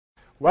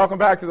Welcome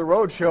back to the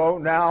Rhode Show.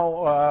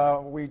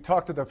 Now, we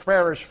talked to the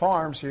Frerichs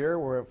Farms here.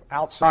 We're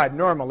outside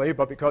normally,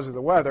 but because of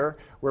the weather,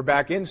 we're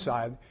back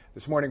inside.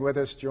 This morning with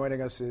us,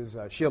 joining us is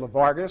Sheila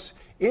Vargas.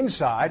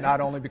 Inside,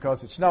 not only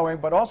because it's snowing,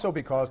 but also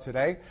because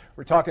today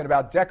we're talking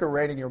about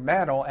decorating your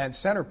mantle and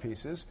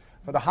centerpieces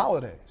for the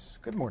holidays.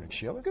 Good morning,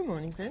 Sheila. Good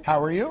morning, Vince. How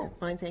are you?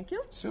 Fine, thank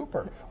you.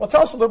 Super. Well,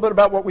 tell us a little bit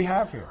about what we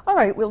have here. All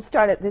right, we'll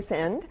start at this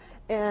end.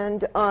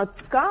 And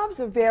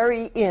scarves are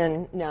very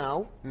in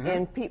now. Mm-hmm.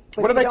 And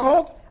what are they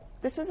called?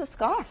 This is a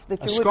scarf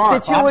that you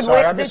would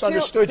wear. I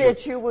misunderstood you.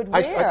 That you would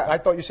wear. I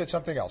thought you said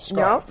something else. Scarf.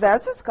 No,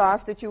 that's a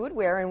scarf that you would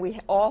wear, and we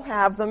all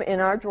have them in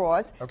our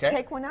drawers. Okay.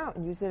 Take one out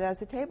and use it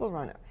as a table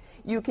runner.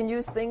 You can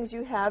use things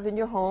you have in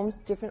your homes,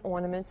 different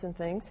ornaments and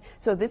things.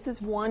 So this is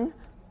one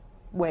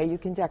way you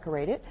can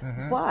decorate it.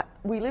 Mm-hmm. But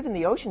we live in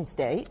the Ocean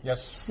State.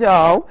 Yes.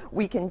 So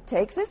we can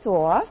take this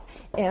off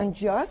and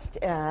just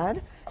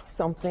add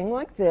something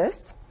like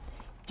this,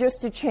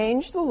 just to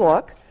change the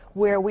look,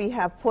 where we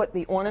have put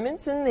the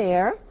ornaments in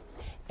there.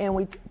 And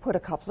we put a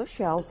couple of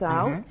shells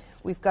out. Mm-hmm.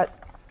 We've got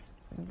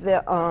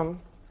the,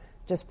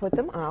 just put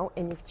them out,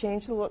 and you've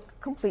changed the look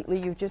completely.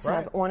 You just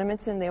have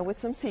ornaments in there with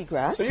some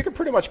seagrass. So you can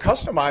pretty much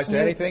customize to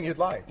anything you'd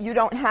like. You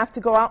don't have to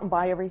go out and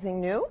buy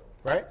everything new.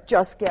 Right.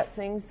 Just get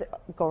things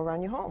that go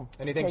around your home.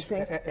 Anything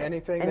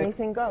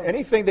goes.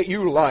 Anything that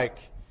you like.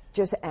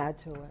 Just add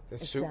to it.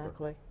 That's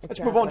exactly. Super. Let's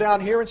move on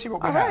down here and see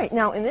what we have. All right.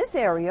 Now, in this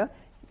area,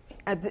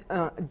 at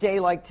a day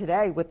like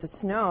today with the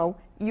snow,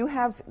 you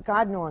have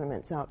garden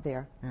ornaments out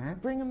there. Mm-hmm.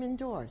 Bring them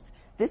indoors.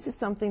 This is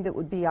something that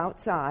would be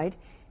outside,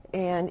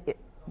 and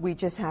we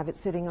just have it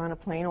sitting on a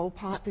plain old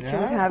pot that you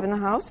would have in the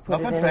house. Put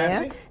Nothing it in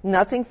fancy. there.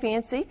 Nothing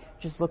fancy.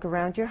 Just look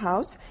around your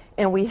house.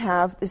 And we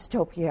have this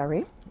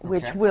topiary,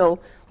 which will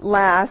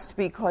last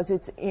because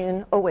it's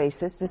in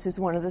oasis. This is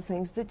one of the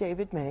things that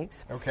David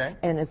makes. Okay.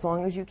 And as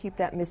long as you keep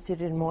that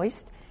misted and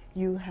moist,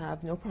 you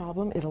have no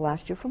problem. It'll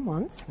last you for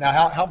months.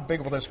 Now, how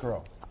big will this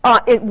grow?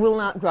 It will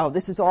not grow.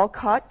 This is all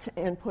cut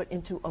and put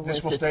into a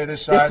This will stay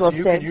this size, so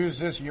you can use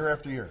this year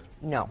after year?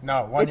 No.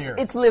 No, one year.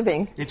 It's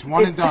living. It's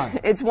one and done.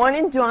 It's one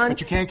and done.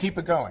 But you can't keep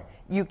it going.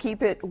 You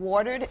keep it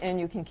watered, and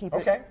you can keep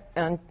it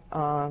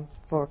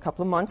for a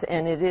couple of months,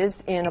 and it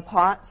is in a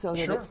pot so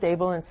that it's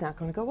stable and it's not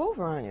going to go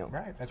over on you.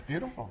 Right, that's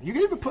beautiful. You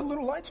can even put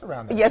little lights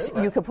around there. Yes, too,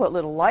 right? You can put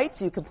little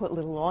lights, you can put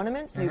little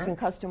ornaments, you can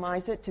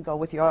customize it to go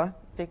with your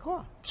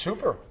decor.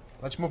 Super.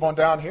 Let's move on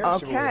down here.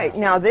 Okay,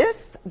 now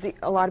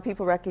a lot of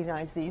people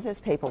recognize these as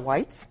paper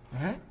whites,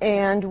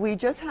 and we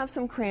just have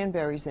some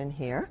cranberries in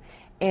here,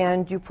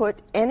 and you put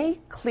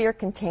any clear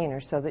container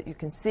so that you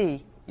can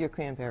see your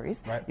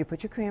cranberries. Right. You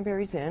put your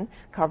cranberries in,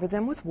 cover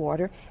them with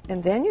water,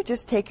 and then you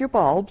just take your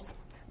bulbs,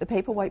 the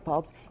paper white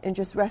bulbs, and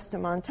just rest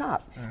them on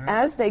top.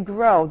 As they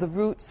grow, the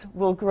roots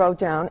will grow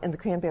down, and the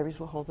cranberries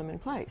will hold them in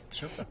place.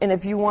 Super. And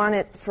if you want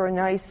it for a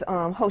nice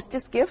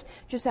hostess gift,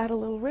 just add a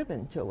little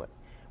ribbon to it.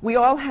 We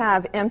all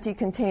have empty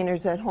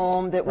containers at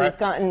home that we've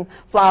gotten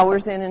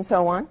flowers in and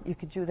so on. You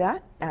could do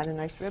that, add a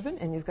nice ribbon,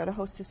 and you've got a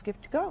hostess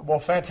gift to go. Well,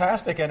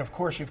 fantastic. And, of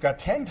course, you've got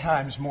 10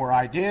 times more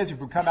ideas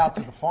if you come out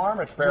to the farm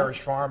at Frerichs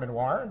Farm in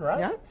Warren, right?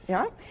 Yeah,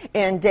 yeah.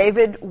 And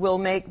David will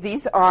make,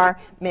 these are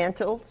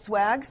mantle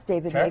swags.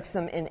 David makes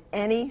them in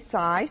any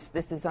size.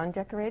 This is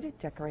undecorated,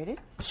 decorated.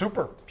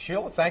 Super.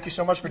 Sheila, thank you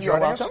so much for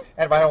joining us. Welcome.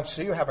 And if I don't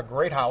see you, have a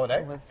great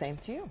holiday. Well, same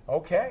to you.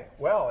 Okay.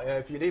 Well,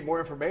 if you need more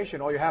information,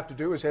 all you have to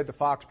do is head to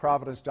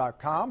foxprovidence.com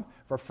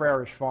for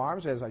Frerichs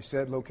Farms, as I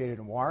said, located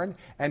in Warren,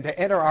 and to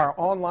enter our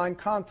online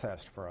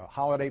contest for a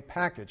holiday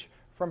package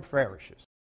from Frerichs.